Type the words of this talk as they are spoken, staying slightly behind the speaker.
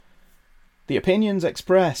The opinions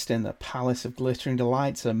expressed in the Palace of Glittering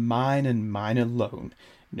Delights are mine and mine alone.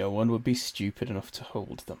 No one would be stupid enough to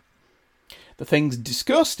hold them. The things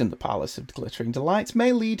discussed in the Palace of Glittering Delights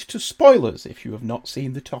may lead to spoilers if you have not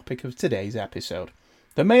seen the topic of today's episode.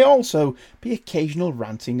 There may also be occasional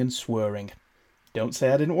ranting and swearing. Don't say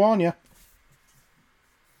I didn't warn you.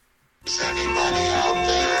 Is anybody out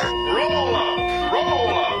there? Roll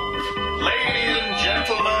up, ladies and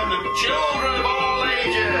gentlemen and children of all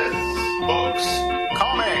ages. Books,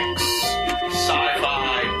 comics,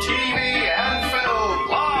 sci-fi, TV and film,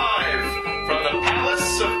 live from the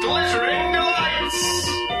Palace of Glittering Delights.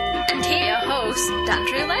 And here your host,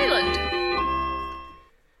 Andrew Leyland.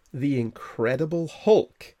 The Incredible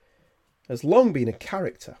Hulk has long been a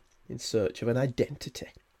character in search of an identity,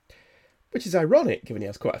 which is ironic given he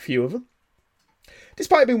has quite a few of them.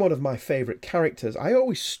 Despite being one of my favourite characters, I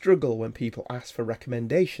always struggle when people ask for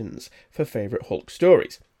recommendations for favourite Hulk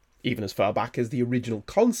stories. Even as far back as the original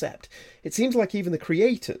concept, it seems like even the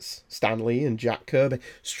creators, Stan Lee and Jack Kirby,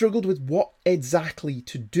 struggled with what exactly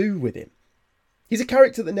to do with him. He's a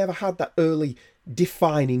character that never had that early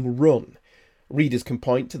defining run. Readers can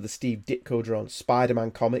point to the Steve Ditko drawn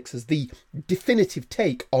Spider-Man comics as the definitive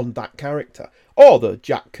take on that character, or the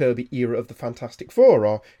Jack Kirby era of the Fantastic Four,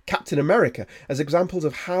 or Captain America, as examples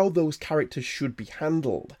of how those characters should be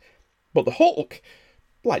handled. But the Hulk,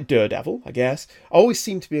 like Daredevil, I guess, always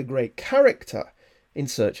seemed to be a great character in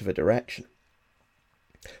search of a direction.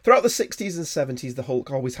 Throughout the 60s and 70s, the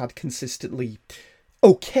Hulk always had consistently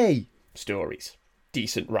okay stories.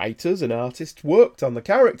 Decent writers and artists worked on the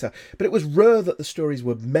character, but it was rare that the stories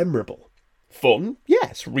were memorable. Fun,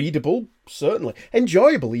 yes. Readable, certainly.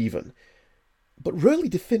 Enjoyable, even. But rarely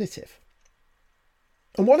definitive.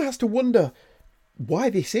 And one has to wonder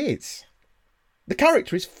why this is. The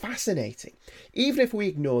character is fascinating. Even if we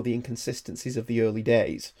ignore the inconsistencies of the early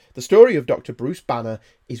days, the story of Dr. Bruce Banner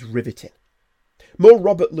is riveting. More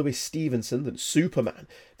Robert Louis Stevenson than Superman,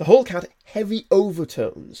 the Hulk had heavy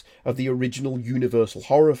overtones of the original Universal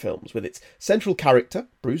horror films, with its central character,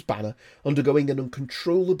 Bruce Banner, undergoing an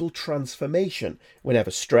uncontrollable transformation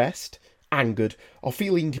whenever stressed, angered, or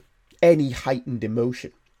feeling any heightened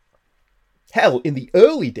emotion. Hell, in the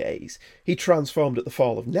early days, he transformed at the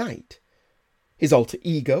fall of night. His alter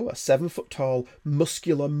ego, a 7-foot-tall,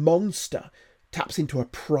 muscular monster, taps into a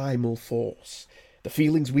primal force. The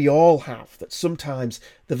feelings we all have that sometimes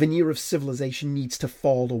the veneer of civilization needs to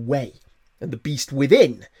fall away, and the beast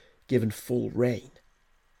within given full reign.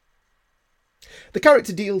 The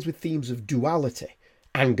character deals with themes of duality,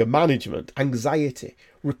 anger management, anxiety,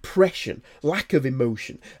 repression, lack of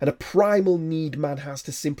emotion, and a primal need man has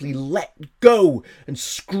to simply let go and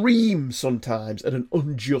scream sometimes at an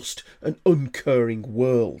unjust and uncaring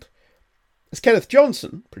world. As Kenneth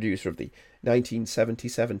Johnson, producer of the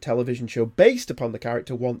 1977 television show based upon the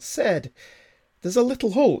character, once said, "There's a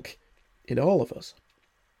little Hulk in all of us."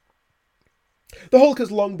 The Hulk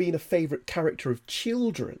has long been a favourite character of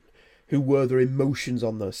children who wear their emotions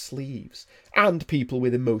on their sleeves, and people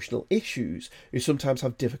with emotional issues who sometimes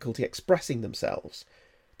have difficulty expressing themselves.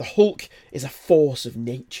 The Hulk is a force of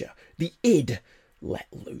nature, the id let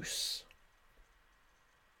loose.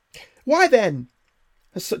 Why then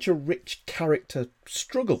has such a rich character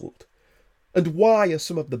struggled? And why are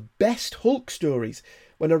some of the best Hulk stories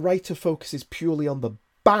when a writer focuses purely on the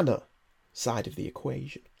Banner side of the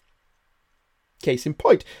equation? Case in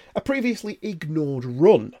point, a previously ignored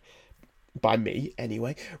run, by me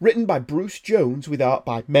anyway, written by Bruce Jones with art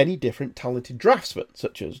by many different talented draftsmen,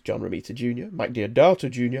 such as John Romita Jr., Mike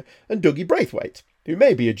Deodato Jr., and Dougie Braithwaite, who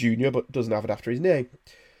may be a junior but doesn't have it after his name.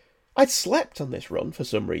 I'd slept on this run for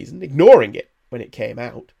some reason, ignoring it when it came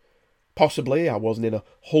out. Possibly I wasn't in a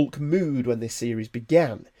Hulk mood when this series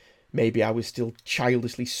began. Maybe I was still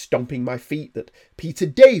childishly stomping my feet that Peter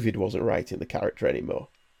David wasn't writing the character anymore.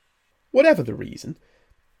 Whatever the reason,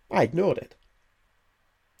 I ignored it.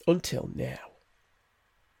 Until now.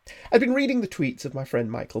 I'd been reading the tweets of my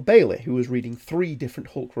friend Michael Bailey, who was reading 3 different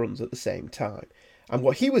Hulk runs at the same time, and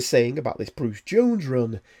what he was saying about this Bruce Jones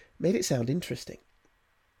run made it sound interesting.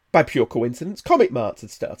 By pure coincidence, Comic Marts had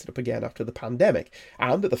started up again after the pandemic,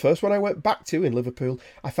 and at the first one I went back to in Liverpool,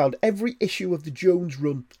 I found every issue of the Jones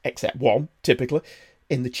run, except one, typically,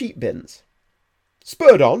 in the cheap bins.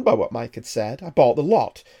 Spurred on by what Mike had said, I bought the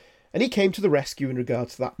lot, and he came to the rescue in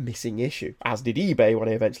regards to that missing issue, as did eBay when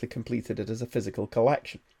I eventually completed it as a physical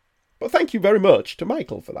collection. But thank you very much to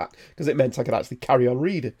Michael for that, because it meant I could actually carry on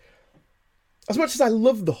reading. As much as I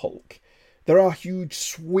love the Hulk, there are huge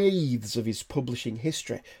swathes of his publishing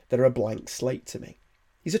history that are a blank slate to me.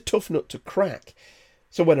 He's a tough nut to crack,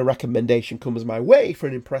 so when a recommendation comes my way for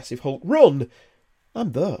an impressive Hulk run,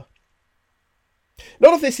 I'm there.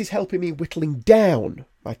 None of this is helping me whittling down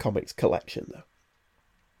my comics collection, though.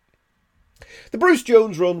 The Bruce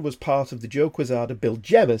Jones run was part of the Joe Quesada, Bill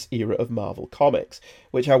Jemas era of Marvel Comics,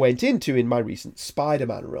 which I went into in my recent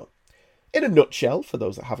Spider-Man run. In a nutshell, for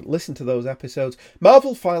those that haven't listened to those episodes,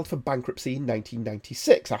 Marvel filed for bankruptcy in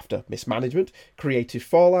 1996 after mismanagement, creative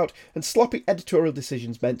fallout, and sloppy editorial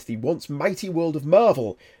decisions meant the once mighty world of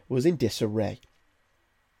Marvel was in disarray.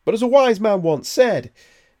 But as a wise man once said,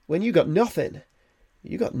 when you got nothing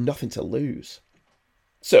to lose.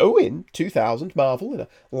 So, in 2000, Marvel, in a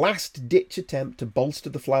last-ditch attempt to bolster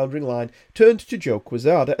the floundering line, turned to Joe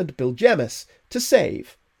Quesada and Bill Jemas to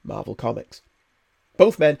save Marvel Comics.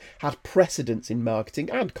 Both men had precedence in marketing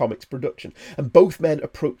and comics production, and both men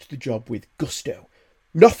approached the job with gusto.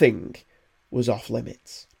 Nothing was off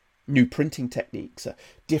limits. New printing techniques, a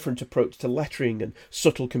different approach to lettering and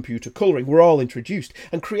subtle computer colouring were all introduced,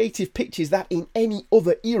 and creative pitches that in any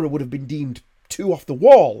other era would have been deemed too off the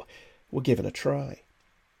wall were given a try.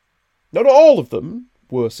 Not all of them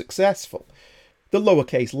were successful. The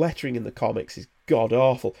lowercase lettering in the comics is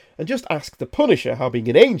god-awful, and just ask the Punisher how being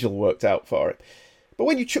an angel worked out for him. But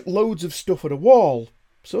when you chuck loads of stuff at a wall,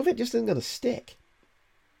 some of it just isn't going to stick.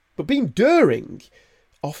 But being daring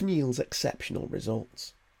often yields exceptional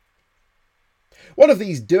results. One of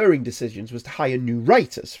these daring decisions was to hire new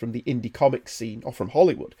writers from the indie comics scene or from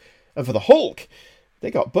Hollywood. And for the Hulk, they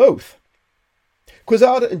got both.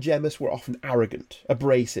 Quesada and Jemas were often arrogant,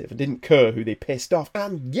 abrasive, and didn't care who they pissed off,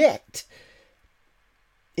 and yet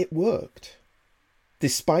it worked.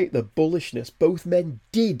 Despite the bullishness, both men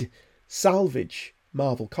did salvage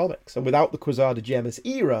Marvel Comics, and without the Quesada-Jemas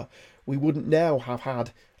era, we wouldn't now have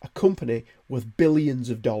had a company worth billions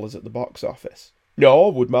of dollars at the box office.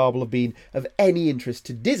 Nor would Marvel have been of any interest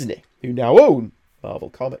to Disney, who now own Marvel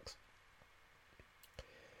Comics.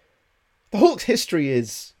 The Hulk's history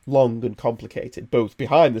is long and complicated, both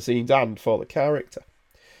behind the scenes and for the character.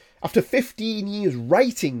 After 15 years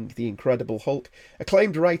writing The Incredible Hulk,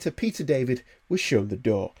 acclaimed writer Peter David was shown the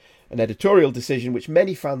door, an editorial decision which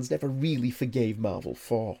many fans never really forgave Marvel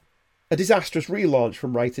for. A disastrous relaunch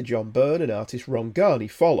from writer John Byrne and artist Ron Garney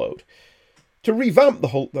followed. To revamp the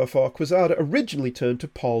Hulk, therefore, Quesada originally turned to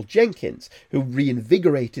Paul Jenkins, who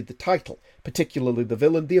reinvigorated the title, particularly the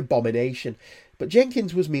villain, the Abomination, but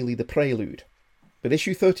Jenkins was merely the prelude. With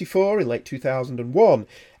issue 34 in late 2001,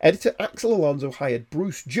 editor Axel Alonso hired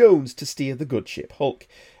Bruce Jones to steer the good ship Hulk,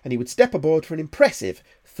 and he would step aboard for an impressive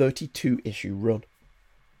 32-issue run.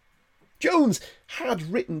 Jones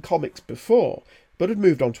had written comics before, but had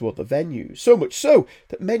moved on to other venues, so much so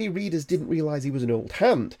that many readers didn't realise he was an old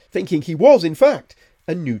hand, thinking he was, in fact,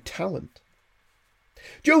 a new talent.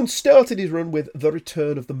 Jones started his run with The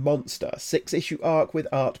Return of the Monster, a 6-issue arc with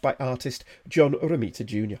art by artist John Romita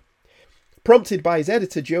Jr. Prompted by his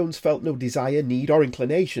editor, Jones felt no desire, need or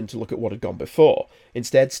inclination to look at what had gone before,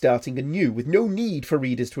 instead starting anew with no need for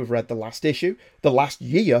readers to have read the last issue, the last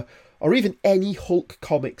year, or even any Hulk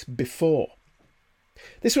comics before.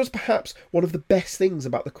 This was perhaps one of the best things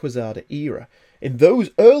about the Quesada era. In those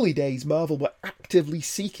early days, Marvel were actively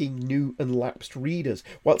seeking new and lapsed readers,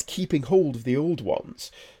 whilst keeping hold of the old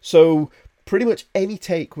ones. So pretty much any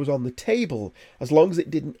take was on the table, as long as it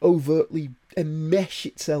didn't overtly enmesh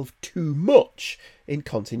itself too much in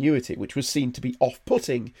continuity, which was seen to be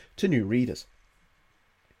off-putting to new readers.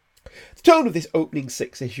 The tone of this opening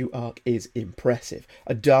 6-issue arc is impressive,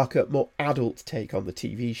 a darker, more adult take on the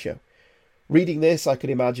TV show. Reading this, I could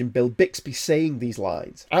imagine Bill Bixby saying these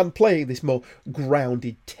lines and playing this more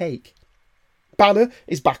grounded take. Banner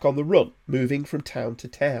is back on the run, moving from town to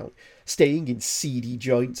town, staying in seedy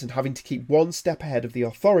joints and having to keep one step ahead of the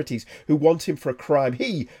authorities who want him for a crime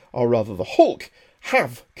he, or rather the Hulk,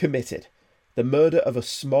 have committed: the murder of a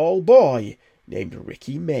small boy named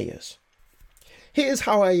Ricky Mayers. Here's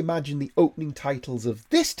how I imagine the opening titles of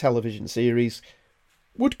this television series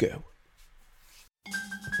would go.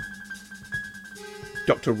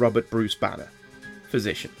 Dr. Robert Bruce Banner,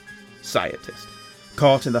 physician, scientist,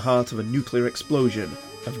 caught in the heart of a nuclear explosion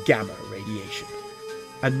of gamma radiation.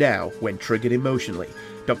 And now, when triggered emotionally,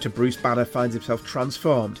 Dr. Bruce Banner finds himself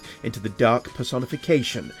transformed into the dark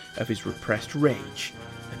personification of his repressed rage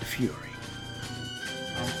and fury.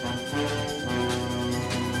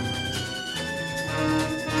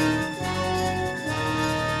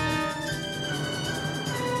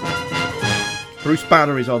 Bruce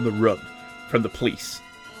Banner is on the run from the police,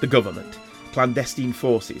 the government, clandestine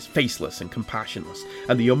forces, faceless and compassionless,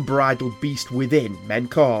 and the unbridled beast within men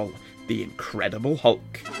call the Incredible Hulk.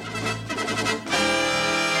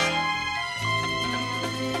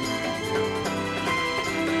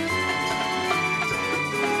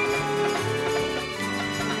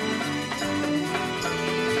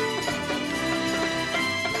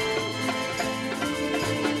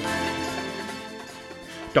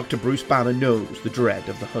 Dr. Bruce Banner knows the dread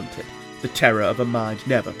of the hunted, the terror of a mind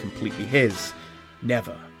never completely his,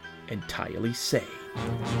 never entirely sane.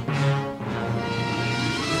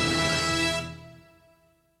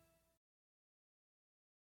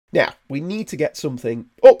 Now, we need to get something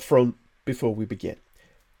up front before we begin.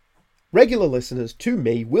 Regular listeners to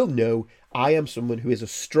me will know I am someone who is a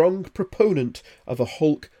strong proponent of a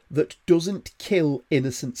Hulk that doesn't kill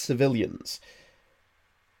innocent civilians.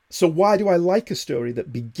 So why do I like a story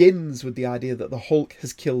that begins with the idea that the Hulk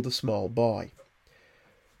has killed a small boy?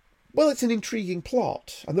 Well, it's an intriguing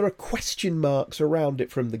plot, and there are question marks around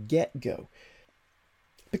it from the get-go.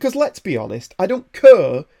 Because let's be honest, I don't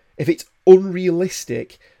care if it's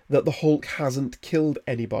unrealistic that the Hulk hasn't killed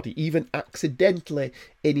anybody, even accidentally,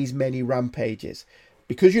 in his many rampages.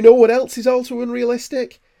 Because you know what else is also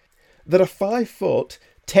unrealistic? That a 5-foot,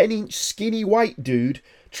 10-inch skinny white dude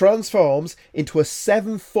transforms into a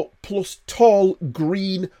 7-foot-plus tall,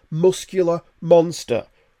 green, muscular monster.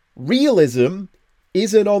 Realism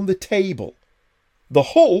isn't on the table. The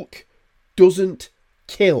Hulk doesn't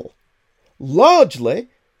kill. Largely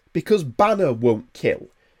because Banner won't kill.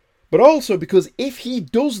 But also because if he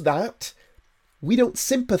does that, we don't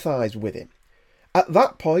sympathise with him. At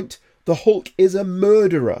that point, the Hulk is a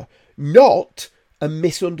murderer, not a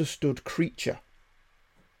misunderstood creature.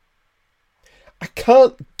 I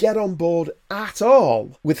can't get on board at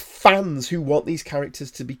all with fans who want these characters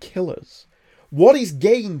to be killers. What is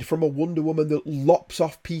gained from a Wonder Woman that lops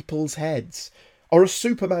off people's heads? Or a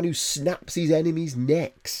Superman who snaps his enemies'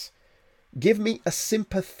 necks? Give me a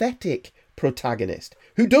sympathetic protagonist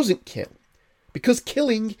who doesn't kill, because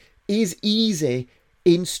killing is easy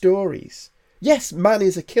in stories. Yes, man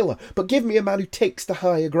is a killer, but give me a man who takes the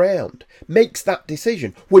higher ground, makes that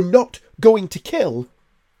decision. We're not going to kill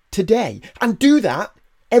today, and do that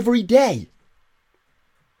every day.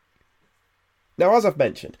 Now, as I've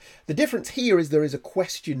mentioned, the difference here is there is a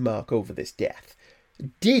question mark over this death.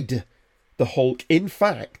 Did the Hulk, in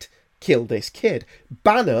fact, kill this kid?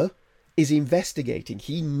 Banner is investigating.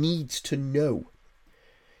 He needs to know.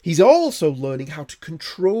 He's also learning how to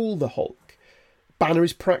control the Hulk. Banner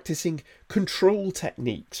is practicing control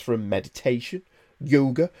techniques from meditation,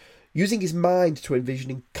 yoga, using his mind to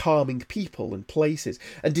envisioning calming people and places,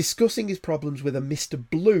 and discussing his problems with a Mr.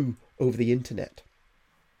 Blue over the internet.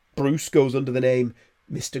 Bruce goes under the name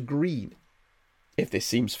Mr. Green. If this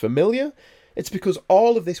seems familiar, it's because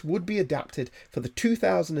all of this would be adapted for the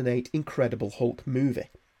 2008 Incredible Hulk movie.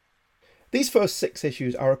 These first 6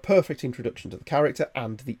 issues are a perfect introduction to the character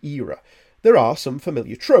and the era. There are some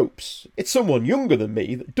familiar tropes. It's someone younger than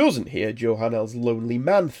me that doesn't hear Joe Hanel's Lonely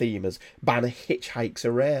Man theme as Banner hitchhikes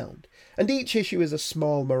around. And each issue is a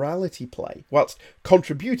small morality play, whilst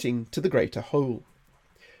contributing to the greater whole.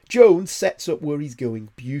 Jones sets up where he's going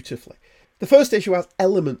beautifully. The first issue has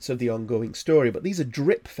elements of the ongoing story, but these are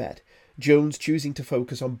drip-fed. Jones choosing to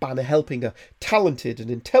focus on Banner helping a talented and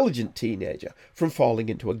intelligent teenager from falling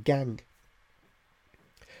into a gang.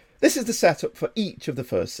 This is the setup for each of the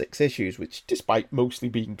first 6 issues, which, despite mostly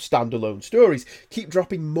being standalone stories, keep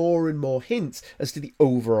dropping more and more hints as to the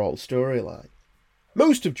overall storyline.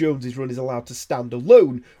 Most of Jones's run is allowed to stand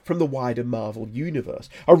alone from the wider Marvel universe,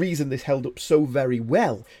 a reason this held up so very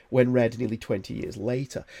well when read nearly 20 years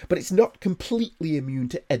later, but it's not completely immune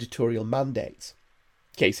to editorial mandates.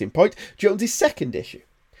 Case in point, Jones's second issue.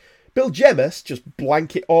 Bill Jemas just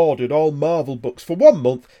blanket ordered all Marvel books for 1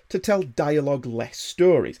 month to tell dialogue-less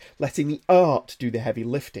stories, letting the art do the heavy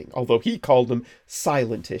lifting, although he called them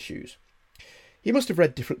silent issues. He must have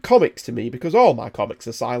read different comics to me, because all my comics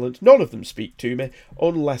are silent, none of them speak to me,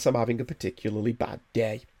 unless I'm having a particularly bad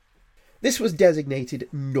day. This was designated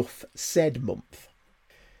Nuff Said Month.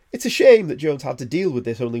 It's a shame that Jones had to deal with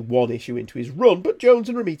this only 1 issue into his run, but Jones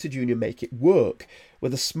and Romita Jr. make it work,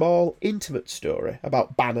 with a small, intimate story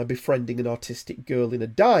about Banner befriending an autistic girl in a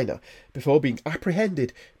diner before being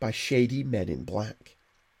apprehended by shady men in black.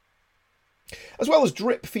 As well as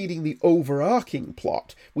drip-feeding the overarching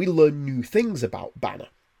plot, we learn new things about Banner.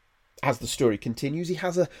 As the story continues, he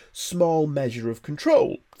has a small measure of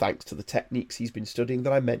control, thanks to the techniques he's been studying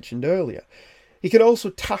that I mentioned earlier. He can also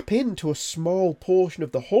tap into a small portion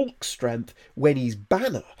of the Hulk's strength when he's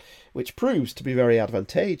Banner, which proves to be very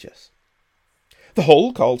advantageous. The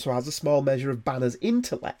Hulk also has a small measure of Banner's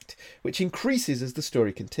intellect, which increases as the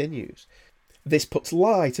story continues. This puts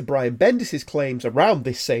lie to Brian Bendis' claims around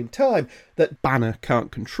this same time that Banner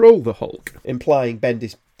can't control the Hulk, implying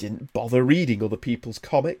Bendis didn't bother reading other people's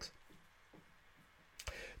comics.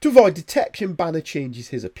 To avoid detection, Banner changes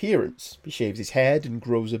his appearance. He shaves his head and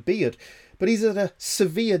grows a beard, but he's at a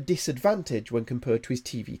severe disadvantage when compared to his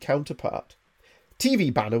TV counterpart.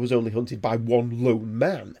 TV Banner was only hunted by one lone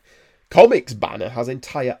man. Comics Banner has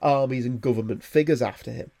entire armies and government figures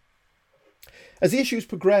after him. As the issues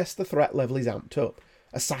progress, the threat level is amped up.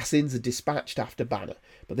 Assassins are dispatched after Banner,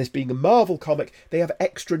 but this being a Marvel comic, they have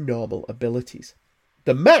extra normal abilities.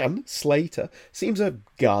 The man, Slater, seems a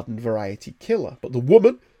garden variety killer, but the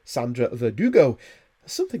woman, Sandra Verdugo,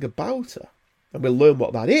 has something about her, and we'll learn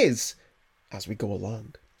what that is as we go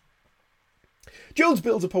along. Jones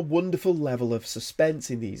builds up a wonderful level of suspense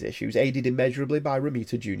in these issues, aided immeasurably by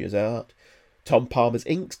Romita Jr.'s art. Tom Palmer's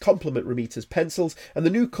inks complement Romita's pencils, and the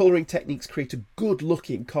new colouring techniques create a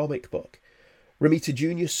good-looking comic book. Romita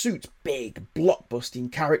Jr. suits big,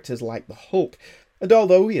 blockbusting characters like the Hulk, and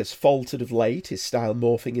although he has faltered of late, his style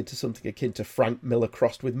morphing into something akin to Frank Miller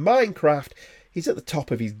crossed with Minecraft, he's at the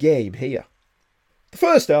top of his game here. The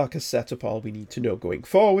first arc has set up all we need to know going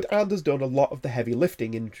forward and has done a lot of the heavy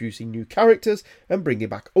lifting, introducing new characters and bringing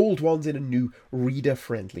back old ones in a new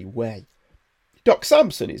reader-friendly way. Doc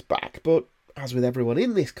Samson is back, but as with everyone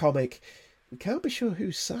in this comic, we can't be sure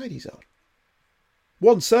whose side he's on.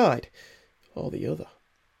 One side or the other.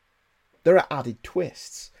 There are added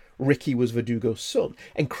twists. Ricky was Verdugo's son,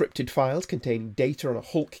 encrypted files containing data on a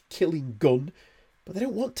Hulk-killing gun, but they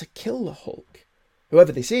don't want to kill the Hulk.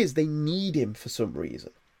 Whoever this is, they need him for some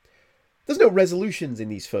reason. There's no resolutions in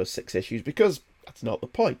these first 6 issues because that's not the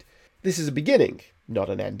point. This is a beginning, not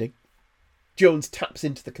an ending. Jones taps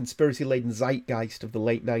into the conspiracy-laden zeitgeist of the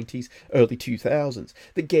late 90s, early 2000s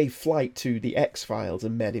that gave flight to the X-Files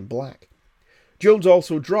and Men in Black. Jones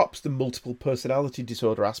also drops the multiple personality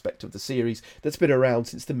disorder aspect of the series that's been around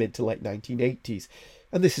since the mid to late 1980s,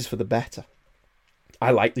 and this is for the better.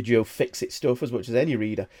 I like the Joe Fix-It stuff as much as any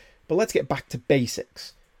reader, but let's get back to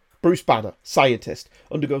basics. Bruce Banner, scientist,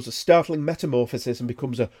 undergoes a startling metamorphosis and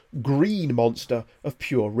becomes a green monster of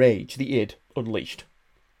pure rage, the id unleashed.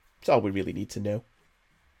 That's all we really need to know.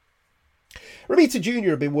 Romita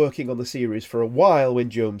Jr. had been working on the series for a while when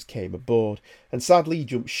Jones came aboard, and sadly he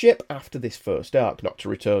jumped ship after this first arc, not to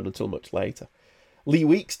return until much later. Lee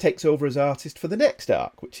Weeks takes over as artist for the next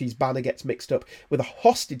arc, which sees Banner gets mixed up with a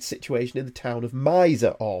hostage situation in the town of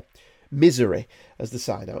Miser, or Misery, as the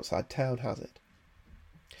sign outside town has it.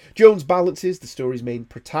 Jones balances the story's main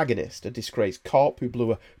protagonist, a disgraced cop who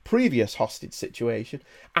blew a previous hostage situation,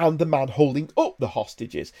 and the man holding up the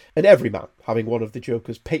hostages, and every man having one of the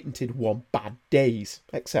Joker's patented one bad days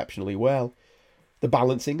exceptionally well. The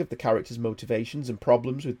balancing of the character's motivations and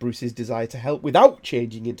problems with Bruce's desire to help without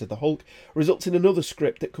changing into the Hulk results in another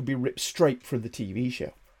script that could be ripped straight from the TV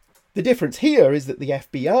show. The difference here is that the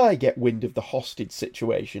FBI get wind of the hostage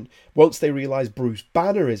situation once they realise Bruce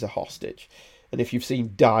Banner is a hostage. And if you've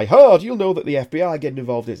seen Die Hard, you'll know that the FBI getting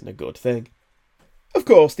involved isn't a good thing. Of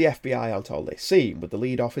course, the FBI aren't all they seem, with the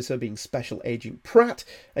lead officer being Special Agent Pratt,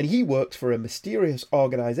 and he works for a mysterious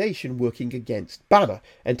organisation working against Banner,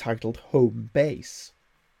 entitled Home Base.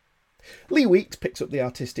 Lee Weeks picks up the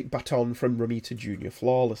artistic baton from Romita Jr.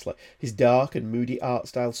 flawlessly, his dark and moody art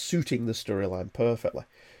style suiting the storyline perfectly.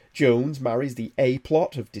 Jones marries the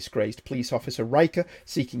A-plot of disgraced police officer Riker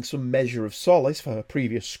seeking some measure of solace for her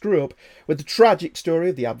previous screw-up, with the tragic story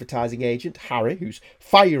of the advertising agent Harry, whose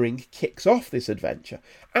firing kicks off this adventure,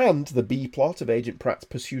 and the B-plot of Agent Pratt's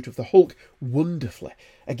pursuit of the Hulk wonderfully,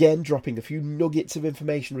 again dropping a few nuggets of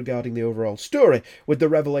information regarding the overall story, with the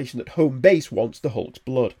revelation that Home Base wants the Hulk's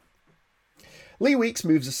blood. Lee Weeks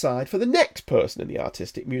moves aside for the next person in the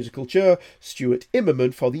artistic musical chair, Stuart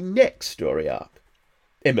Immerman, for the next story arc.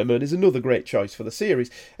 Immerman is another great choice for the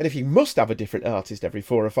series, and if you must have a different artist every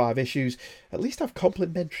 4 or 5 issues, at least have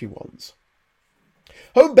complementary ones.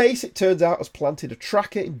 Home Base, it turns out, has planted a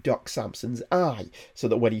tracker in Doc Samson's eye, so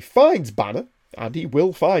that when he finds Banner, and he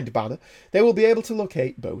will find Banner, they will be able to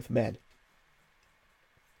locate both men.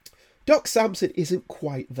 Doc Samson isn't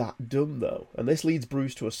quite that dumb though, and this leads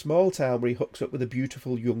Bruce to a small town where he hooks up with a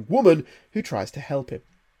beautiful young woman who tries to help him.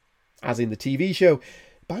 As in the TV show,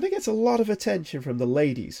 Banner gets a lot of attention from the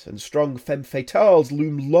ladies, and strong femme fatales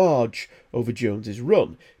loom large over Jones's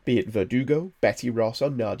run, be it Verdugo, Betty Ross, or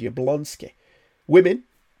Nadia Blonsky. Women,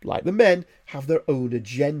 like the men, have their own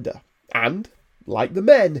agenda, and, like the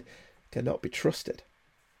men, cannot be trusted.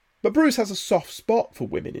 But Bruce has a soft spot for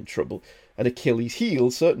women in trouble, an Achilles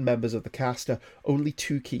heel certain members of the cast are only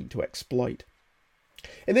too keen to exploit.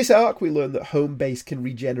 In this arc, we learn that Home Base can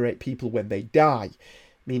regenerate people when they die,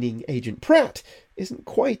 meaning Agent Pratt isn't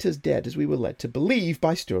quite as dead as we were led to believe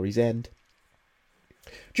by story's end.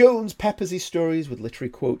 Jones peppers his stories with literary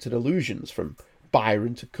quotes and allusions, from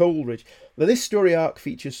Byron to Coleridge. Now, this story arc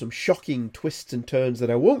features some shocking twists and turns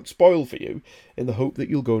that I won't spoil for you, in the hope that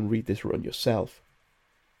you'll go and read this run yourself.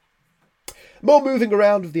 More moving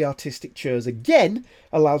around of the artistic chairs again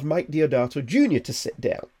allows Mike Deodato Jr. to sit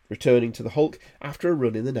down, returning to the Hulk after a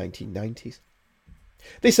run in the 1990s.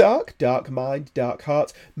 This arc, Dark Mind, Dark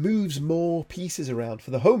Hearts, moves more pieces around for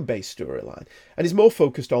the home base storyline and is more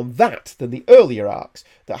focused on that than the earlier arcs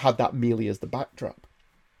that had that merely as the backdrop.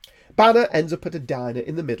 Banner ends up at a diner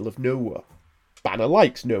in the middle of nowhere. Banner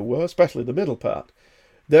likes nowhere, especially the middle part.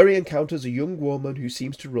 There he encounters a young woman who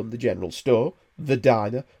seems to run the general store, the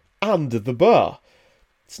diner, and the bar.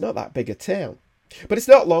 It's not that big a town. But it's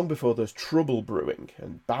not long before there's trouble brewing,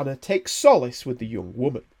 and Banner takes solace with the young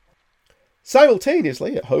woman.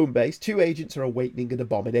 Simultaneously, at home base, two agents are awakening an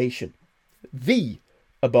abomination. The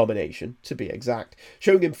Abomination, to be exact,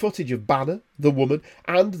 showing him footage of Banner, the woman,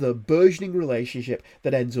 and the burgeoning relationship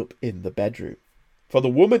that ends up in the bedroom. For the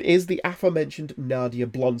woman is the aforementioned Nadia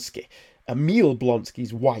Blonsky, Emil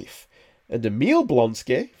Blonsky's wife. And Emil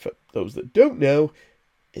Blonsky, for those that don't know,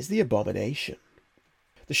 is the Abomination.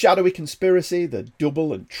 The shadowy conspiracy, the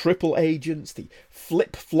double and triple agents, the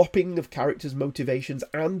flip-flopping of characters' motivations,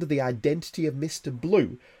 and the identity of Mr.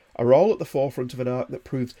 Blue are all at the forefront of an arc that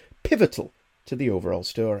proves pivotal to the overall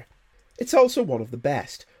story. It's also one of the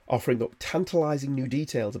best, offering up tantalising new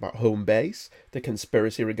details about home base, the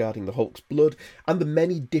conspiracy regarding the Hulk's blood, and the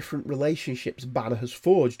many different relationships Banner has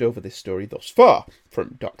forged over this story thus far,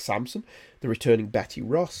 from Doc Samson, the returning Betty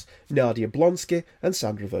Ross, Nadia Blonsky, and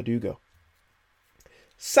Sandra Verdugo.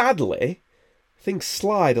 Sadly, things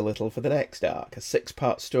slide a little for the next arc, a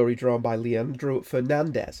 6-part story drawn by Leandro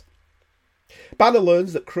Fernandez. Banner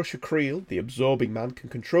learns that Crusher Creel, the absorbing man, can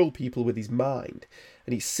control people with his mind,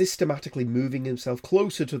 and he's systematically moving himself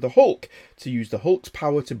closer to the Hulk to use the Hulk's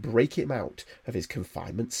power to break him out of his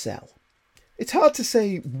confinement cell. It's hard to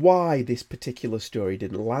say why this particular story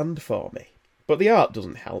didn't land for me, but the art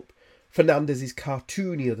doesn't help. Fernandez is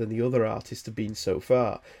cartoonier than the other artists have been so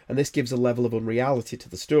far, and this gives a level of unreality to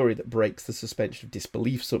the story that breaks the suspension of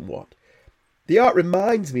disbelief somewhat. The art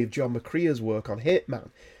reminds me of John McCrea's work on Hitman,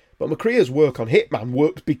 but McCrea's work on Hitman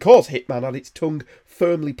worked because Hitman had its tongue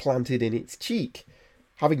firmly planted in its cheek.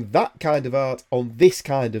 Having that kind of art on this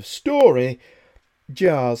kind of story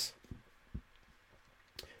jars.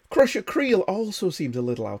 Crusher Creel also seems a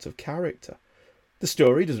little out of character. The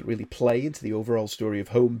story doesn't really play into the overall story of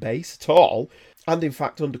home base at all, and in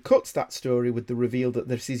fact undercuts that story with the reveal that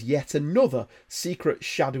this is yet another secret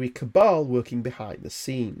shadowy cabal working behind the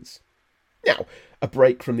scenes. Now, a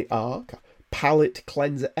break from the arc, a palate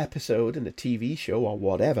cleanser episode in a TV show or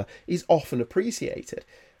whatever is often appreciated,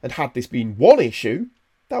 and had this been one issue,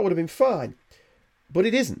 that would have been fine. But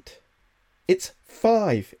it isn't. It's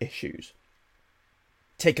 5 issues.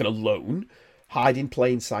 Taken alone, hide in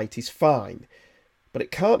plain sight is fine, but it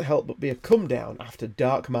can't help but be a come down after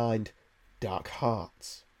Dark Mind, Dark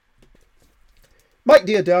Hearts. Mike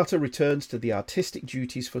Deodato returns to the artistic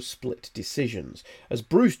duties for Split Decisions, as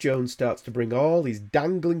Bruce Jones starts to bring all his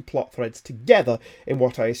dangling plot threads together in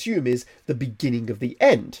what I assume is the beginning of the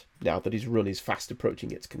end, now that his run is fast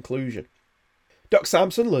approaching its conclusion. Doc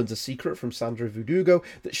Samson learns a secret from Sandra Verdugo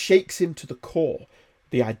that shakes him to the core.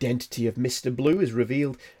 The identity of Mr. Blue is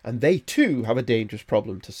revealed, and they too have a dangerous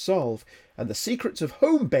problem to solve, and the secrets of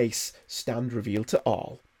home base stand revealed to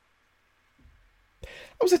all. I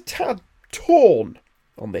was a tad torn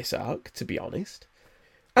on this arc, to be honest.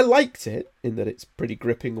 I liked it, in that it's pretty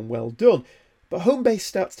gripping and well done, but home base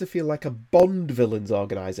starts to feel like a Bond villain's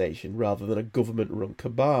organisation rather than a government-run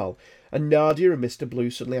cabal, and Nadia and Mr. Blue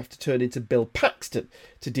suddenly have to turn into Bill Paxton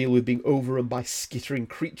to deal with being overrun by skittering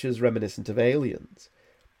creatures reminiscent of aliens.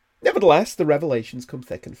 Nevertheless, the revelations come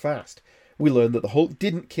thick and fast. We learn that the Hulk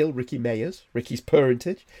didn't kill Ricky Meyers, Ricky's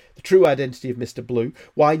parentage, the true identity of Mr. Blue,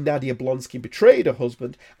 why Nadia Blonsky betrayed her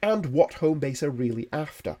husband, and what home base are really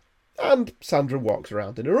after. And Sandra walks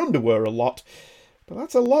around in her underwear a lot, but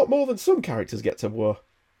that's a lot more than some characters get to wear.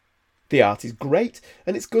 The art is great,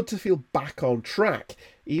 and it's good to feel back on track,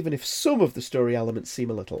 even if some of the story elements seem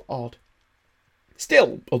a little odd.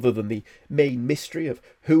 Still, other than the main mystery of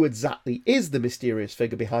who exactly is the mysterious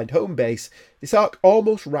figure behind home base, this arc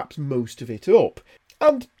almost wraps most of it up,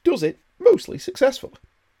 and does it mostly successfully.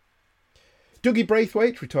 Dougie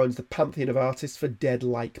Braithwaite returns the pantheon of artists for Dead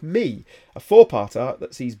Like Me, a 4-part arc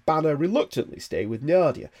that sees Banner reluctantly stay with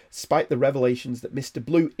Nadia, despite the revelations that Mr.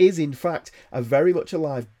 Blue is in fact a very much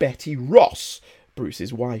alive Betty Ross,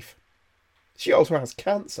 Bruce's wife. She also has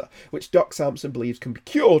cancer, which Doc Samson believes can be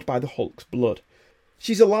cured by the Hulk's blood.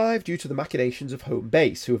 She's alive due to the machinations of home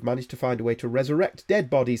base, who have managed to find a way to resurrect dead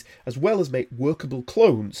bodies as well as make workable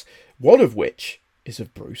clones, one of which is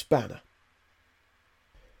of Bruce Banner.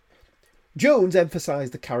 Jones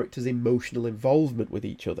emphasised the characters' emotional involvement with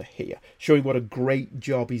each other here, showing what a great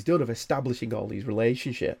job he's done of establishing all these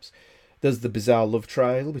relationships. There's the bizarre love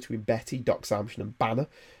triangle between Betty, Doc Samson and Banner,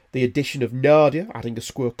 the addition of Nadia, adding a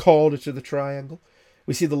square corner to the triangle.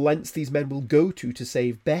 We see the lengths these men will go to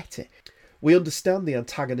save Betty. We understand the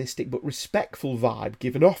antagonistic but respectful vibe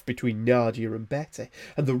given off between Nadia and Betty,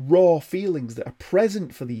 and the raw feelings that are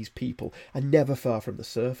present for these people are never far from the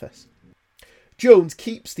surface. Jones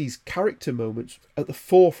keeps these character moments at the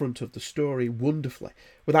forefront of the story wonderfully,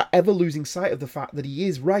 without ever losing sight of the fact that he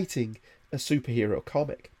is writing a superhero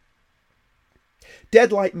comic.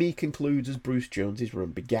 Dead Like Me concludes as Bruce Jones's run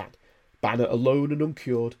began. Banner alone and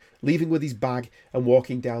uncured, leaving with his bag and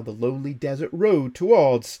walking down the lonely desert road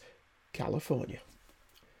towards California.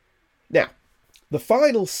 Now, the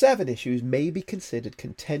final 7 issues may be considered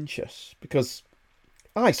contentious, because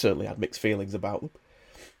I certainly had mixed feelings about them.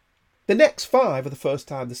 The next 5 are the first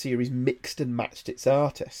time the series mixed and matched its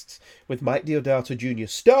artists, with Mike Deodato Jr.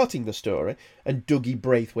 starting the story and Dougie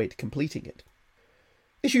Braithwaite completing it.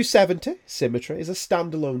 Issue 70, Symmetry, is a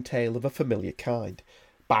standalone tale of a familiar kind.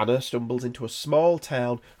 Banner stumbles into a small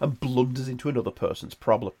town and blunders into another person's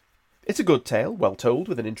problem. It's a good tale, well told,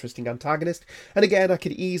 with an interesting antagonist, and again I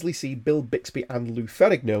could easily see Bill Bixby and Lou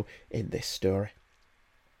Ferrigno in this story.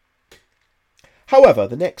 However,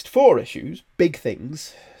 the next 4 issues, Big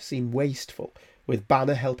Things, seem wasteful, with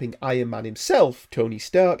Banner helping Iron Man himself, Tony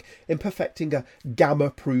Stark, in perfecting a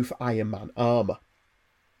gamma-proof Iron Man armour.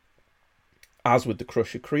 As with the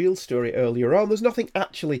Crusher Creel story earlier on, there's nothing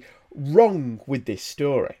actually wrong with this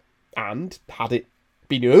story, and had it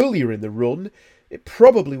been earlier in the run, it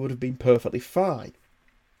probably would have been perfectly fine.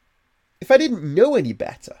 If I didn't know any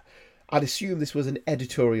better, I'd assume this was an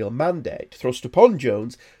editorial mandate thrust upon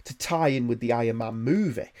Jones to tie in with the Iron Man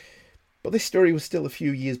movie. But this story was still a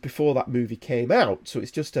few years before that movie came out, so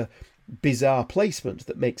it's just a bizarre placement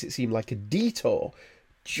that makes it seem like a detour,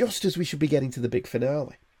 just as we should be getting to the big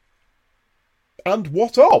finale. And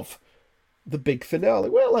what of the big finale?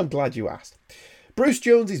 Well, I'm glad you asked. Bruce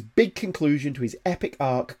Jones's big conclusion to his epic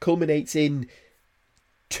arc culminates in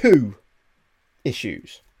 2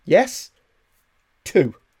 issues. Yes?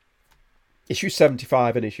 2. Issue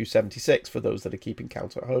 75 and issue 76 for those that are keeping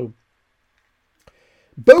count at home.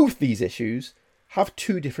 Both these issues have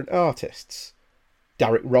 2 different artists,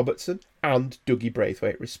 Derek Robertson and Dougie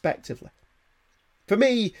Braithwaite respectively. For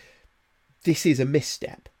me, this is a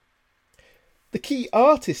misstep. The key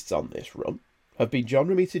artists on this run have been John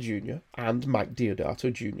Romita Jr. and Mike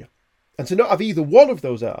Deodato Jr. And to not have either one of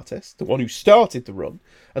those artists, the one who started the run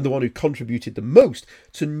and the one who contributed the most,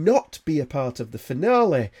 to not be a part of the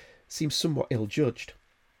finale seems somewhat ill-judged.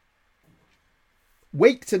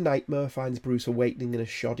 Wake to Nightmare finds Bruce awakening in a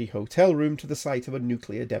shoddy hotel room to the site of a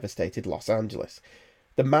nuclear-devastated Los Angeles.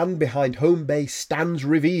 The man behind home base stands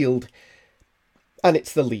revealed, and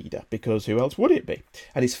it's the leader, because who else would it be?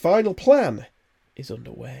 And his final plan is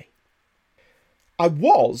underway. I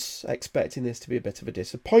was expecting this to be a bit of a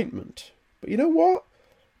disappointment, but you know what?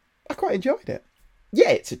 I quite enjoyed it.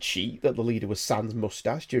 Yeah, it's a cheat that the leader was sans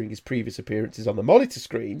moustache during his previous appearances on the monitor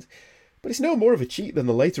screens, but it's no more of a cheat than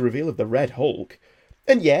the later reveal of the Red Hulk.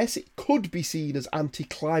 And yes, it could be seen as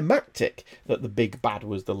anticlimactic that the big bad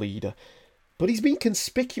was the leader, but he's been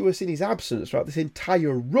conspicuous in his absence throughout this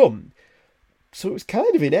entire run, so it was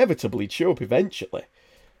kind of inevitable he'd show up eventually.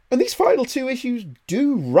 And these final 2 issues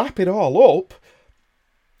do wrap it all up,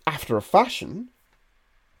 after a fashion.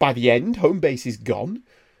 By the end, home base is gone,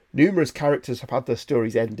 numerous characters have had their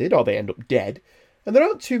stories ended, or they end up dead, and there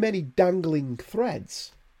aren't too many dangling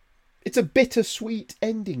threads. It's a bittersweet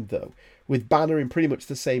ending, though, with Banner in pretty much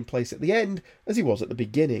the same place at the end as he was at the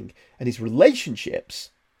beginning, and his relationships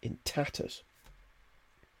in tatters.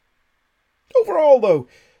 Overall, though,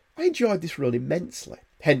 I enjoyed this run immensely,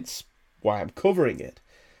 hence why I'm covering it.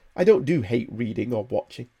 I don't do hate reading or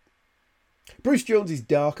watching. Bruce Jones's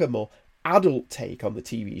darker, more adult take on the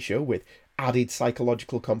TV show, with added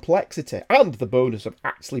psychological complexity and the bonus of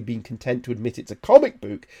actually being content to admit it's a comic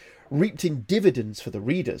book, reaped in dividends for the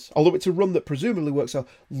readers, although it's a run that presumably works a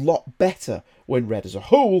lot better when read as a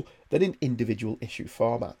whole than in individual issue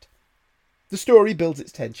format. The story builds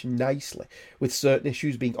its tension nicely, with certain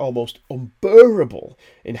issues being almost unbearable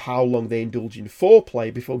in how long they indulge in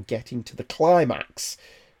foreplay before getting to the climax,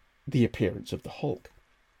 the appearance of the Hulk.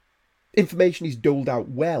 Information is doled out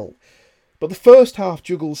well, but the first half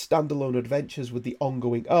juggles standalone adventures with the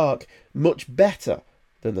ongoing arc much better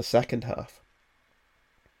than the second half.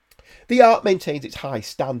 The art maintains its high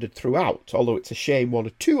standard throughout, although it's a shame one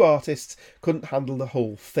or two artists couldn't handle the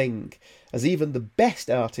whole thing, as even the best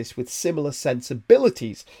artists with similar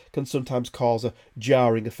sensibilities can sometimes cause a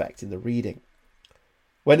jarring effect in the reading.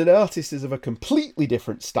 When an artist is of a completely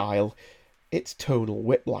different style, it's tonal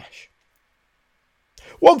whiplash.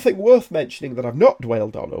 One thing worth mentioning that I've not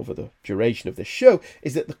dwelled on over the duration of this show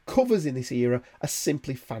is that the covers in this era are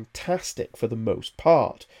simply fantastic for the most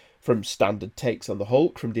part, from standard takes on the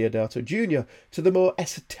Hulk from Deodato Jr. to the more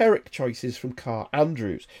esoteric choices from Carr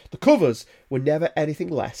Andrews. The covers were never anything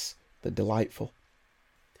less than delightful.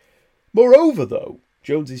 Moreover, though,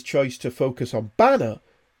 Jones's choice to focus on Banner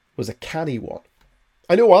was a canny one.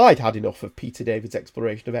 I know I'd had enough of Peter David's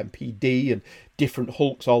exploration of MPD and different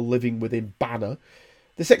Hulks all living within Banner.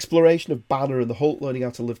 This exploration of Banner and the Hulk learning how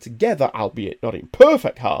to live together, albeit not in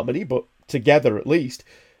perfect harmony, but together at least,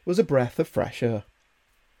 was a breath of fresh air.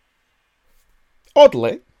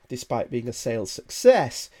 Oddly, despite being a sales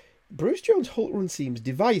success, Bruce Jones' Hulk run seems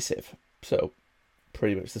divisive, so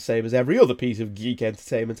pretty much the same as every other piece of geek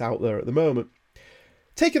entertainment out there at the moment.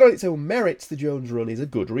 Taken on its own merits, the Jones run is a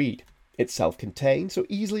good read. It's self-contained, so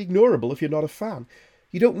easily ignorable if you're not a fan.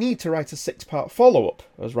 You don't need to write a 6-part follow-up,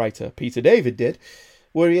 as writer Peter David did,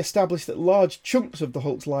 where he established that large chunks of the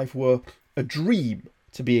Hulk's life were a dream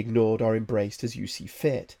to be ignored or embraced as you see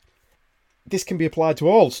fit. This can be applied to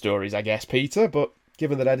all stories, I guess, Peter, but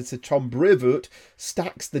given that editor Tom Brevoort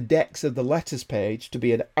stacks the decks of the letters page to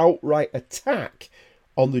be an outright attack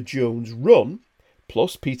on the Jones run,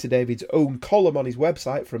 plus Peter David's own column on his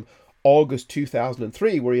website from August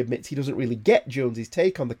 2003 where he admits he doesn't really get Jones's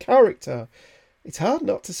take on the character, it's hard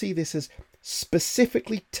not to see this as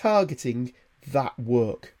specifically targeting that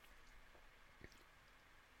work.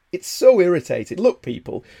 It's so irritating. Look,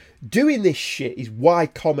 people, doing this shit is why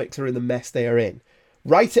comics are in the mess they are in.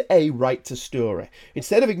 Writer A writes a story.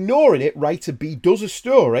 Instead of ignoring it, writer B does a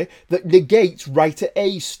story that negates writer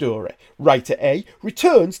A's story. Writer A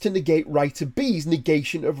returns to negate writer B's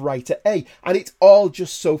negation of writer A. And it's all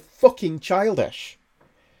just so fucking childish.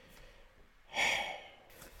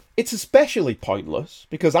 It's especially pointless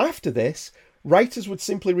because after this, writers would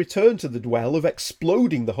simply return to the dwell of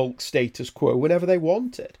exploding the Hulk status quo whenever they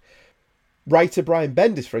wanted. Writer Brian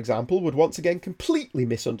Bendis, for example, would once again completely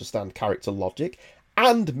misunderstand character logic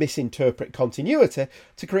and misinterpret continuity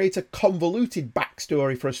to create a convoluted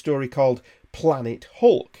backstory for a story called Planet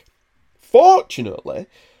Hulk. Fortunately,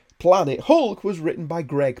 Planet Hulk was written by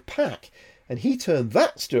Greg Pak, and he turned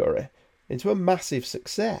that story into a massive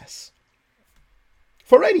success.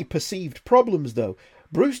 For any perceived problems, though,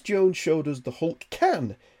 Bruce Jones showed us the Hulk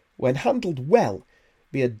can, when handled well,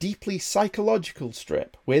 be a deeply psychological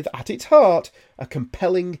strip with, at its heart, a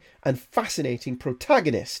compelling and fascinating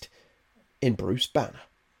protagonist in Bruce Banner.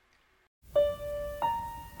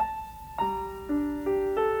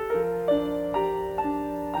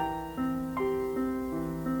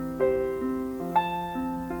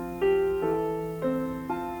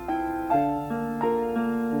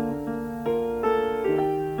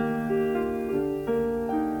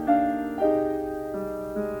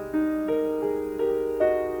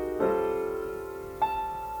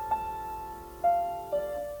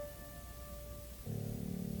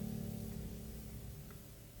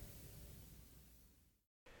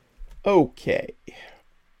 Okay,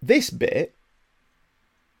 this bit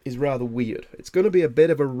is rather weird. It's going to be a bit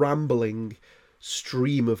of a rambling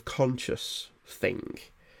stream of conscious thing.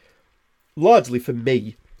 Largely for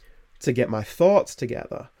me to get my thoughts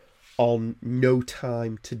together on No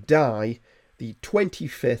Time to Die, the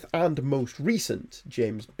 25th and most recent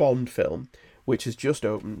James Bond film, which has just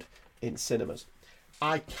opened in cinemas.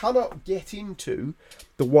 I cannot get into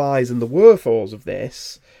the whys and the wherefores of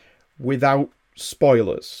this without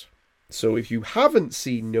spoilers. So if you haven't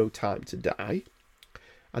seen No Time to Die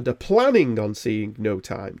and are planning on seeing No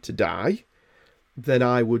Time to Die, then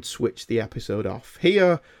I would switch the episode off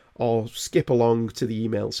here or skip along to the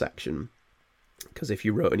email section. Because if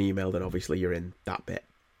you wrote an email, then obviously you're in that bit.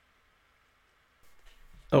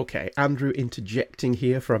 Okay, Andrew interjecting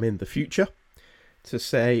here from in the future to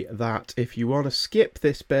say that if you want to skip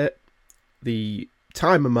this bit, the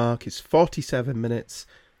timer mark is 47 minutes,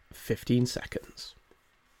 15 seconds.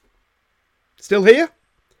 Still here?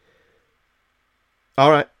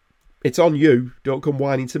 Alright, it's on you. Don't come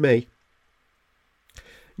whining to me.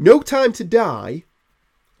 No Time to Die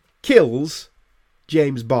kills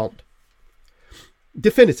James Bond.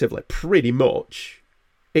 Definitively, pretty much.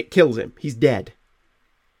 It kills him. He's dead.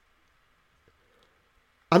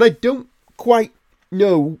 And I don't quite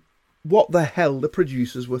know what the hell the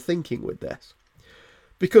producers were thinking with this.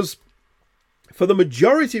 Because For the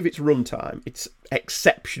majority of its runtime, it's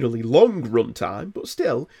exceptionally long runtime, but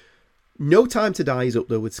still, No Time to Die is up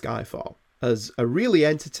there with Skyfall as a really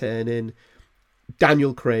entertaining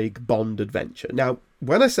Daniel Craig Bond adventure. Now,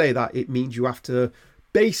 when I say that, it means you have to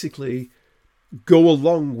basically go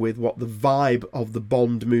along with what the vibe of the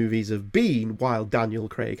Bond movies have been while Daniel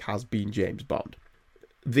Craig has been James Bond.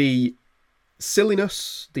 The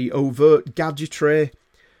silliness, the overt gadgetry,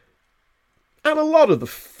 and a lot of the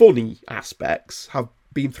funny aspects have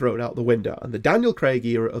been thrown out the window, and the Daniel Craig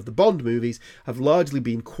era of the Bond movies have largely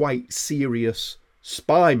been quite serious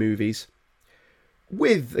spy movies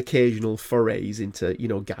with occasional forays into,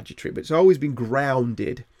 gadgetry, but it's always been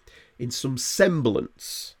grounded in some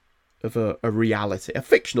semblance of a reality, a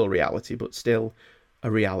fictional reality, but still a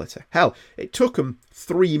reality. Hell, it took them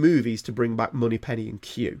 3 movies to bring back Moneypenny and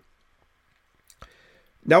Q.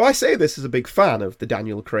 Now, I say this as a big fan of the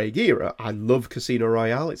Daniel Craig era. I love Casino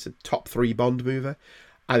Royale. It's a top 3 Bond movie.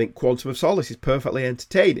 I think Quantum of Solace is perfectly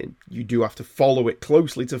entertaining. You do have to follow it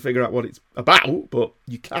closely to figure out what it's about, but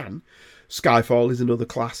you can. Skyfall is another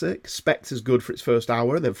classic. Spectre's good for its first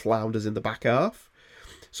hour and then flounders in the back half.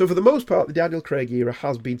 So for the most part, the Daniel Craig era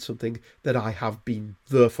has been something that I have been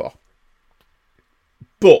there for.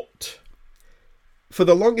 But for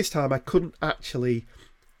the longest time, I couldn't actually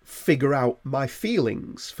figure out my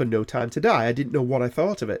feelings for No Time to Die. I didn't know what I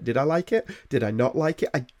thought of it. Did I like it? Did I not like it?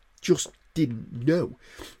 I just didn't know.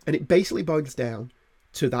 And it basically boils down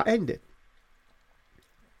to that ending.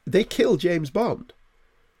 They kill James Bond.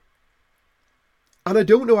 And I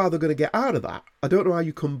don't know how they're going to get out of that. I don't know how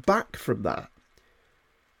you come back from that.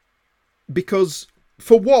 Because,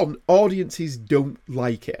 for one, audiences don't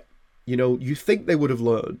like it. You think they would have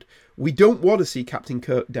learned. We don't want to see Captain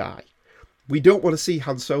Kirk die. We don't want to see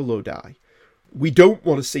Han Solo die. We don't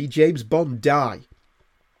want to see James Bond die.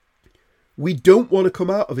 We don't want to come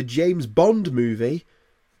out of a James Bond movie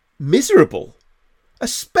miserable.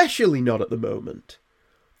 Especially not at the moment.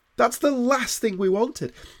 That's the last thing we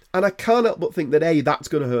wanted. And I can't help but think that, A, that's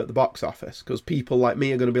going to hurt the box office. Because people like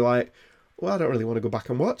me are going to be like, well, I don't really want to go back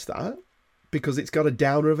and watch that. Because it's got a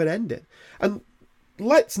downer of an ending. And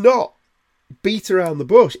let's not beat around the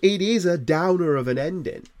bush. It is a downer of an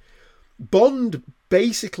ending. Bond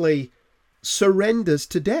basically surrenders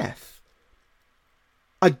to death.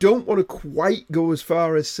 I don't want to quite go as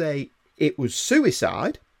far as say it was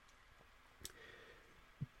suicide.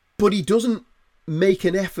 But he doesn't make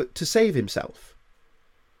an effort to save himself.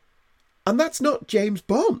 And that's not James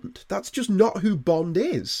Bond. That's just not who Bond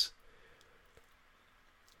is.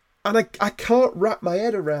 And I can't wrap my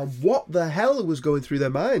head around what the hell was going through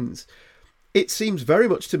their minds. It seems very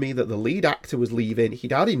much to me that the lead actor was leaving.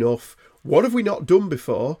 He'd had enough. What have we not done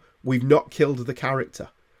before? We've not killed the character.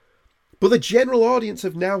 But the general audience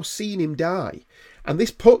have now seen him die. And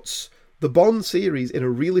this puts the Bond series in a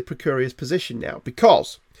really precarious position now.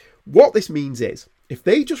 Because what this means is, if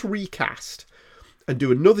they just recast and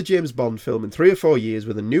do another James Bond film in 3 or 4 years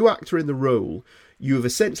with a new actor in the role, you have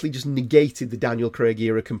essentially just negated the Daniel Craig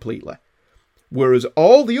era completely. Whereas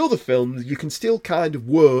all the other films, you can still kind of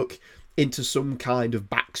work into some kind of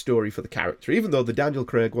backstory for the character, even though the Daniel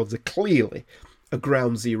Craig ones are clearly a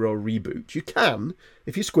ground zero reboot. You can,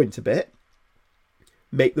 if you squint a bit,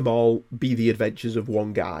 make them all be the adventures of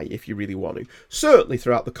one guy if you really want to. Certainly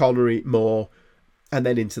throughout the Connery, Moore, and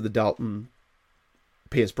then into the Dalton,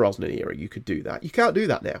 Pierce Brosnan era, you could do that. You can't do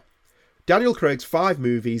that now. Daniel Craig's 5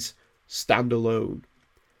 movies stand alone.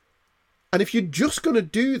 And if you're just going to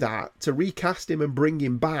do that to recast him and bring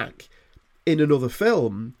him back in another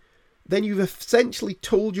film, then you've essentially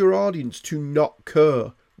told your audience to not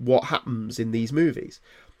care what happens in these movies.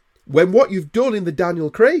 When what you've done in the Daniel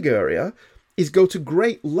Craig area is go to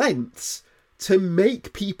great lengths to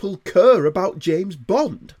make people care about James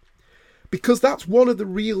Bond. Because that's one of the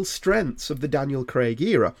real strengths of the Daniel Craig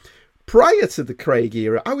era. Prior to the Craig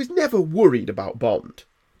era, I was never worried about Bond.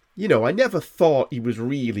 I never thought he was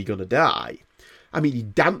really going to die. I mean, he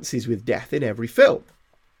dances with death in every film.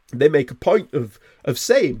 They make a point of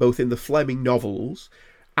saying, both in the Fleming novels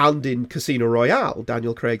and in Casino Royale,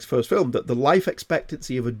 Daniel Craig's first film, that the life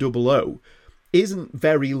expectancy of a 00 isn't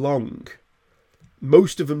very long.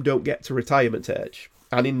 Most of them don't get to retirement age.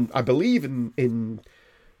 And I believe in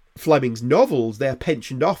Fleming's novels, they're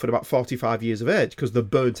pensioned off at about 45 years of age because they're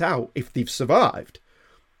burnt out if they've survived.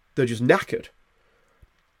 They're just knackered.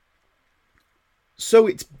 So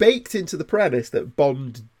it's baked into the premise that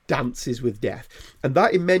Bond dances with death. And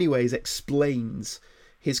that in many ways explains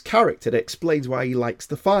his character. It explains why he likes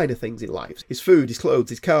the finer things in life. His food, his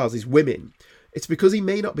clothes, his cars, his women. It's because he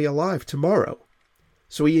may not be alive tomorrow.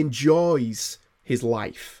 So he enjoys his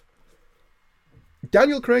life.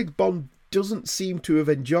 Daniel Craig Bond doesn't seem to have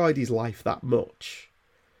enjoyed his life that much.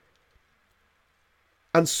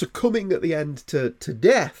 And succumbing at the end to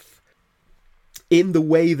death in the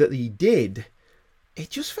way that he did, it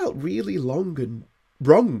just felt really wrong,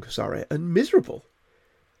 and miserable.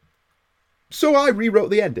 So I rewrote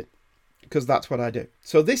the ending, because that's what I do.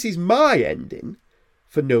 So this is my ending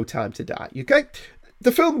for No Time to Die, okay?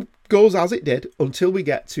 The film goes as it did until we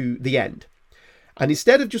get to the end. And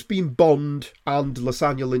instead of just being Bond and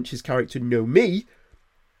Lashana Lynch's character Nomi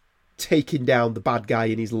taking down the bad guy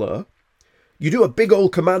in his lair, you do a big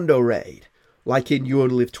old commando raid, like in You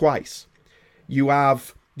Only Live Twice. You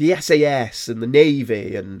have the SAS and the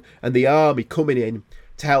Navy and the Army coming in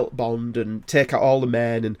to help Bond and take out all the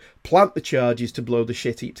men and plant the charges to blow the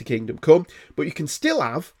shit to Kingdom Come. But you can still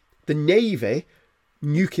have the Navy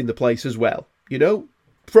nuking the place as well. You know,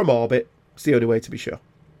 from orbit. It's the only way to be sure.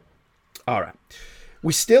 Alright.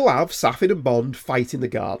 We still have Safin and Bond fighting the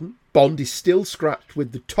garden. Bond is still scratched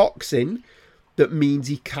with the toxin that means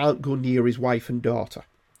he can't go near his wife and daughter.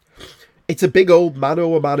 It's a big old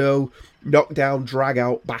mano-a-mano, knockdown,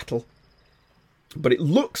 drag-out battle. But it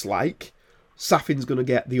looks like Safin's going to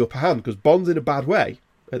get the upper hand, because Bond's in a bad way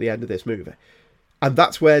at the end of this movie. And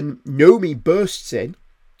that's when Nomi bursts in.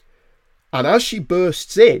 And as she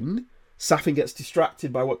bursts in, Safin gets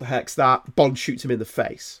distracted by what the heck's that. Bond shoots him in the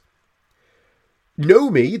face.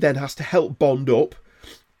 Nomi then has to help Bond up,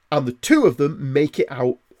 and the two of them make it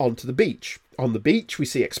out onto the beach. On the beach, we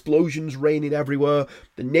see explosions raining everywhere.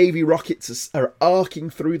 The Navy rockets are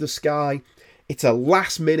arcing through the sky. It's a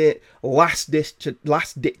last-minute,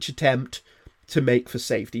 last-ditch attempt to make for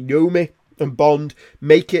safety. Nomi and Bond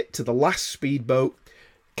make it to the last speedboat.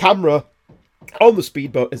 Camera on the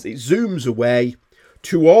speedboat as it zooms away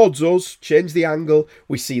towards us, change the angle.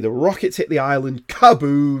 We see the rockets hit the island.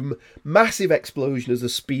 Kaboom! Massive explosion as the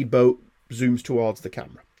speedboat zooms towards the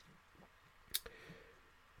camera.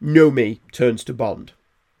 Nomi turns to Bond.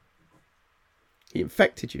 He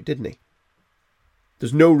infected you, didn't he?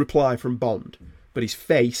 There's no reply from Bond, but his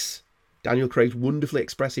face, Daniel Craig's wonderfully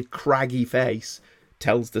expressive, craggy face,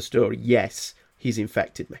 tells the story. Yes, he's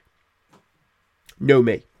infected me.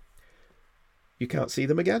 Nomi. You can't see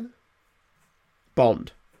them again?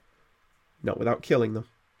 Bond. Not without killing them.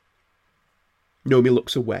 Nomi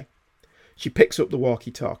looks away. She picks up the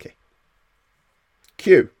walkie-talkie.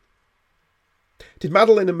 Q. Did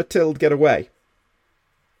Madeleine and Mathilde get away?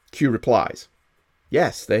 Q replies,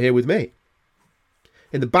 yes, they're here with me.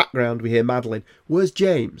 In the background we hear Madeleine, where's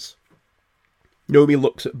James? Nomi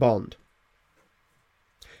looks at Bond.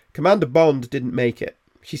 Commander Bond didn't make it,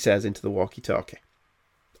 she says into the walkie-talkie.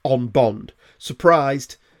 On Bond,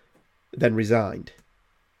 surprised, then resigned.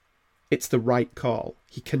 It's the right call.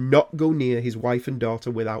 He cannot go near his wife and daughter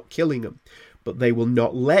without killing them, but they will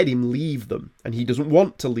not let him leave them, and he doesn't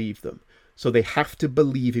want to leave them. So they have to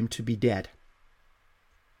believe him to be dead.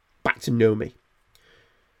 Back to Nomi.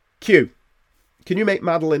 Q. Can you make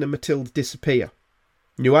Madeleine and Mathilde disappear?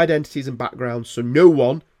 New identities and backgrounds, so no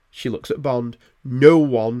one, she looks at Bond, no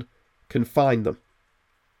one can find them.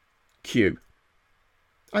 Q.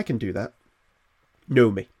 I can do that.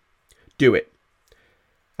 Nomi. Do it.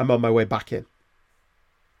 I'm on my way back in.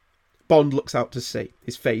 Bond looks out to sea,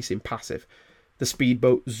 his face impassive. The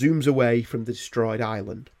speedboat zooms away from the destroyed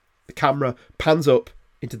island. The camera pans up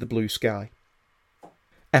into the blue sky.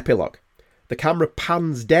 Epilogue. The camera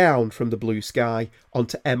pans down from the blue sky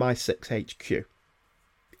onto MI6 HQ.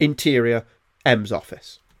 Interior, M's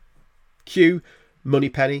office. Q,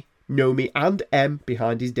 Moneypenny, Nomi and M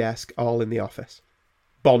behind his desk, all in the office.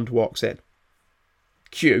 Bond walks in.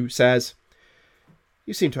 Q says,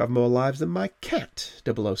 you seem to have more lives than my cat,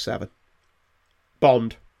 007.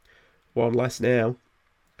 Bond, one less now.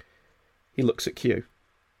 He looks at Q.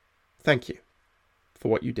 Thank you for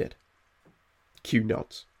what you did. Q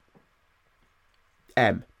nods.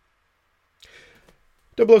 M.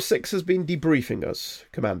 006 has been debriefing us,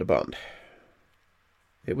 Commander Bond.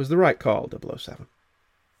 It was the right call, 007.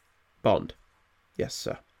 Bond. Yes,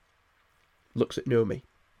 sir. Looks at Nomi.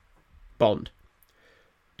 Bond.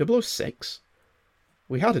 006?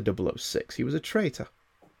 We had a 006. He was a traitor.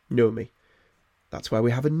 Nomi. That's why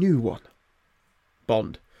we have a new one.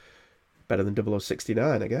 Bond. Better than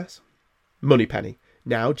 0069, I guess. Moneypenny.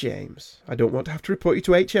 Now, James, I don't want to have to report you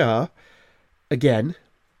to HR. Again.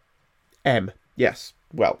 M. Yes.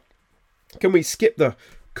 Well, can we skip the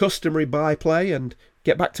customary byplay and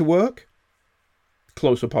get back to work?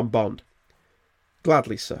 Close up on Bond.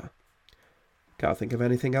 Gladly, sir. Can't think of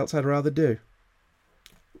anything else I'd rather do.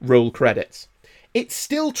 Roll credits. It's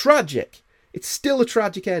still tragic. It's still a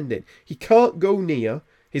tragic ending. He can't go near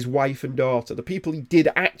his wife and daughter. The people he did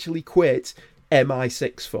actually quit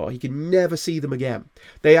MI6 for. He can never see them again.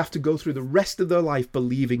 They have to go through the rest of their life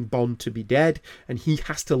believing Bond to be dead, and he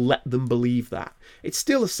has to let them believe that. It's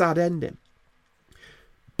still a sad ending.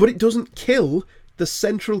 But it doesn't kill the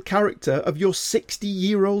central character of your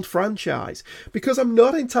 60-year-old franchise, because I'm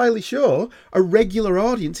not entirely sure a regular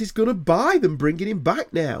audience is going to buy them bringing him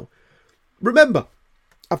back now. Remember,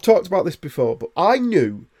 I've talked about this before, but I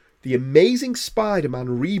knew the Amazing Spider-Man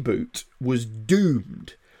reboot was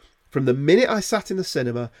doomed from the minute I sat in the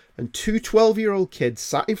cinema and two 12-year-old kids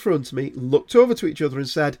sat in front of me, looked over to each other and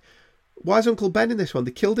said, "Why is Uncle Ben in this one?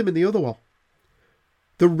 They killed him in the other one."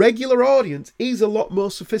 The regular audience is a lot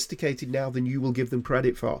more sophisticated now than you will give them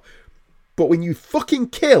credit for. But when you fucking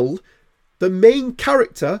kill the main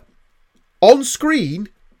character on screen,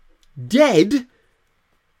 dead,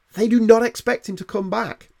 they do not expect him to come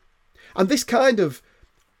back. And this kind of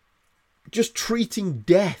just treating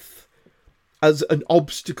death as an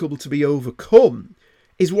obstacle to be overcome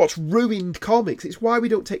is what's ruined comics. It's why we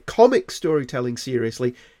don't take comic storytelling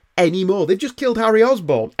seriously anymore. They've just killed Harry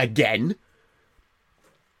Osborn again.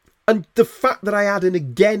 And the fact that I add an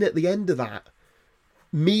again at the end of that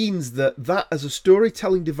means that as a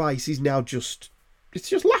storytelling device is now it's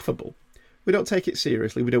just laughable. We don't take it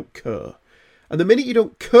seriously. We don't care. And the minute you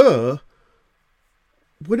don't care,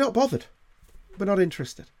 we're not bothered. We're not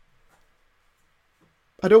interested.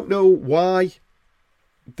 I don't know why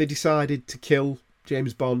they decided to kill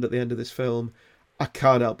James Bond at the end of this film. I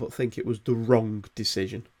can't help but think it was the wrong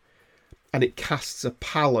decision. And it casts a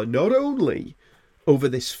pallor not only over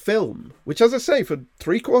this film, which, as I say, for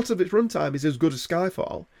 3/4 of its runtime is as good as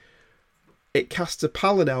Skyfall, it casts a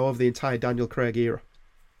pallor now over the entire Daniel Craig era.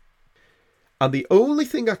 And the only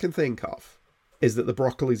thing I can think of is that the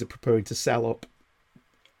Broccolis are preparing to sell up.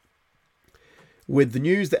 With the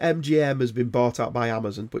news that MGM has been bought out by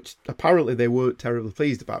Amazon, which apparently they weren't terribly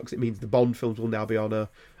pleased about, because it means the Bond films will now be on a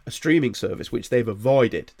streaming service, which they've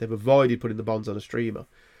avoided. They've avoided putting the Bonds on a streamer.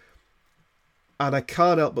 And I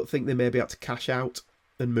can't help but think they may be able to cash out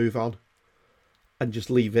and move on and just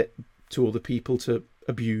leave it to other people to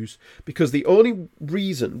abuse. Because the only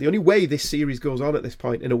way this series goes on at this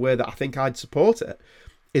point in a way that I think I'd support it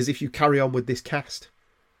is if you carry on with this cast,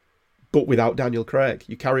 but without Daniel Craig.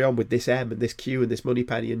 You carry on with this M and this Q and this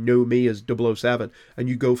Moneypenny and no me as 007, and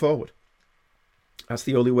you go forward. That's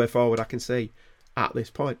the only way forward I can see at this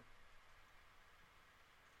point.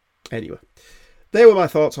 Anyway, they were my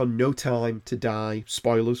thoughts on No Time to Die.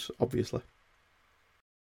 Spoilers, obviously.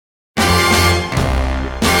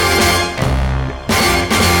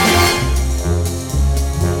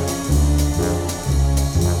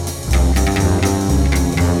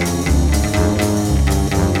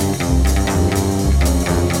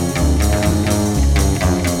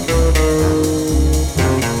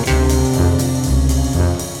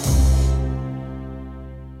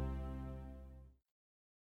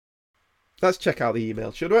 Let's check out the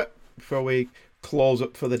email, should we? Before we close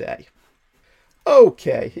up for the day.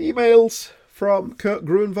 Okay, emails from Kurt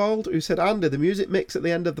Grunwald, who said, "Andy, the music mix at the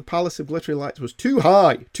end of the Palace of Glittering Lights was too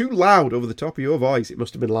high, too loud over the top of your voice." It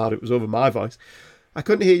must have been loud, it was over my voice. "I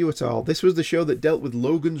couldn't hear you at all. This was the show that dealt with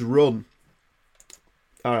Logan's Run."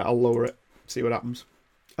 Alright, I'll lower it, see what happens.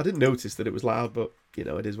 I didn't notice that it was loud, but, you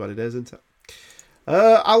know, it is what it is, isn't it?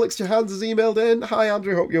 Alex Johans has emailed in. "Hi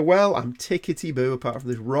Andrew, hope you're well. I'm tickety-boo apart from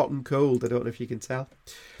this rotten cold. I don't know if you can tell.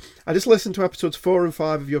 I just listened to episodes 4 and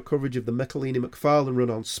 5 of your coverage of the Michelini-McFarlane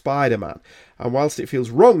run on Spider-Man, and whilst it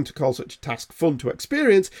feels wrong to call such a task fun to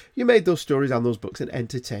experience, you made those stories and those books an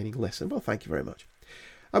entertaining listen." Well, thank you very much.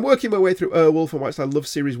 "I'm working my way through Airwolf, and whilst I love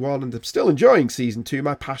Series 1 and I'm still enjoying Season 2,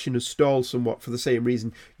 my passion has stalled somewhat for the same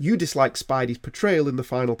reason you dislike Spidey's portrayal in the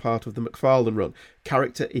final part of the McFarlane run,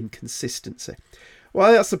 character inconsistency."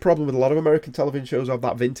 Well, that's the problem with a lot of American television shows of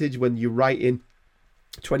that vintage. When you write in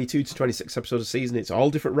 22 to 26 episodes a season, it's all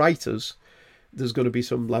different writers. There's going to be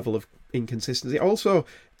some level of inconsistency. Also,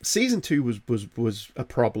 Season 2 was a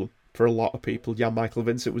problem for a lot of people. Jan Michael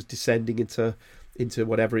Vincent was descending into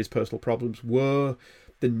whatever his personal problems were.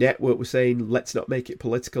 The network was saying, let's not make it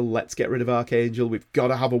political, let's get rid of Archangel, we've got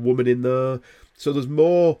to have a woman in there. So there's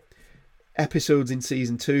more episodes in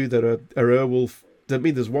Season 2 that are Airwolf. I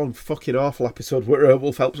mean, there's one fucking awful episode where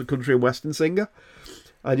Airwolf helps a country and western singer.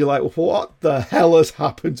 And you're like, well, what the hell has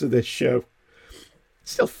happened to this show?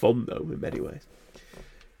 It's still fun, though, in many ways.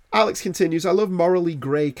 Alex continues, "I love morally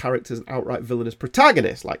grey characters and outright villainous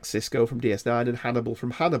protagonists, like Cisco from DS9 and Hannibal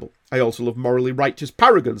from Hannibal. I also love morally righteous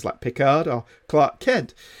paragons, like Picard or Clark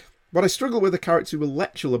Kent. But I struggle with a character who will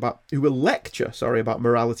lecture about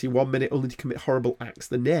morality one minute only to commit horrible acts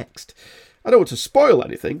the next. I don't want to spoil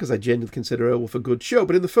anything, because I genuinely consider Airwolf a good show,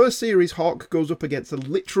 but in the first series, Hawk goes up against a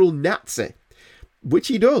literal Nazi. which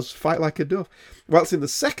he does, fight like a dove. Whilst in the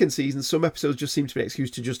second season, some episodes just seem to be an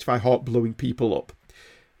excuse to justify Hawk blowing people up.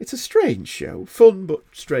 It's a strange show. Fun, but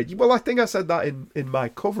strange. Well, I think I said that in my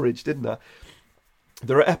coverage, didn't I?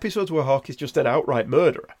 There are episodes where Hawk is just an outright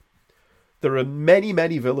murderer. There are many,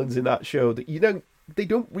 many villains in that show that they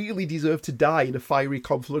don't really deserve to die in a fiery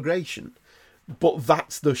conflagration. But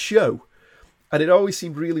that's the show. And it always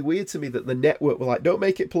seemed really weird to me that the network were like, don't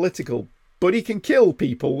make it political, but he can kill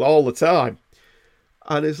people all the time.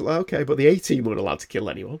 And it's like, okay, but the A-Team weren't allowed to kill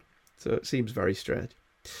anyone. So it seems very strange.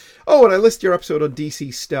 Oh, and I listened to your episode on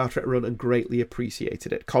DC's Star Trek run and greatly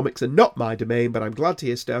appreciated it. Comics are not my domain, but I'm glad to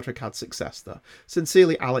hear Star Trek had success there.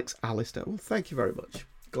 Sincerely, Alex Alistair. Well, thank you very much.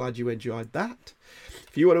 Glad you enjoyed that.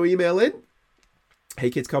 If you want to email in,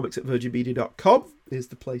 heykidscomics@virginmedia.com is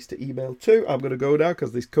the place to email to. I'm going to go now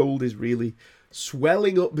because this cold is really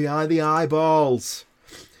swelling up behind the eyeballs.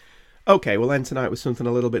 Okay, we'll end tonight with something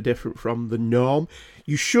a little bit different from the norm.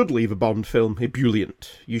 You should leave a Bond film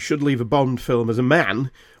ebullient. You should leave a Bond film as a man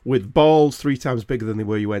with balls 3 times bigger than they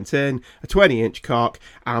were you went in, a 20-inch cock,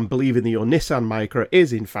 and believing that your Nissan Micra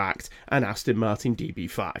is, in fact, an Aston Martin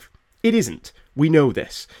DB5. It isn't. We know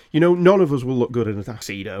this. None of us will look good in a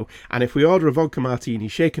tuxedo, and if we order a vodka martini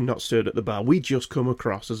shaken not stirred at the bar, we just come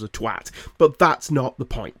across as a twat. But that's not the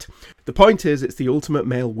point. The point is, it's the ultimate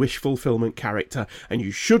male wish fulfillment character, and you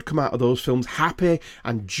should come out of those films happy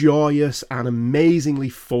and joyous and amazingly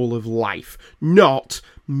full of life, not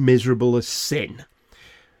miserable as sin.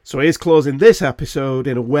 So here's closing this episode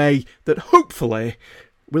in a way that hopefully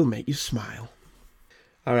will make you smile.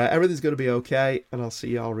 Alright, everything's going to be okay, and I'll see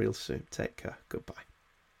you all real soon. Take care. Goodbye.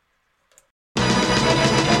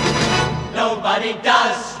 Nobody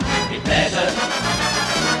does it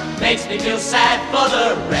better. Makes me feel sad for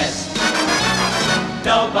the rest.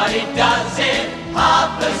 Nobody does it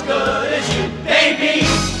half as good as you. Baby,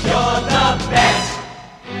 you're the best.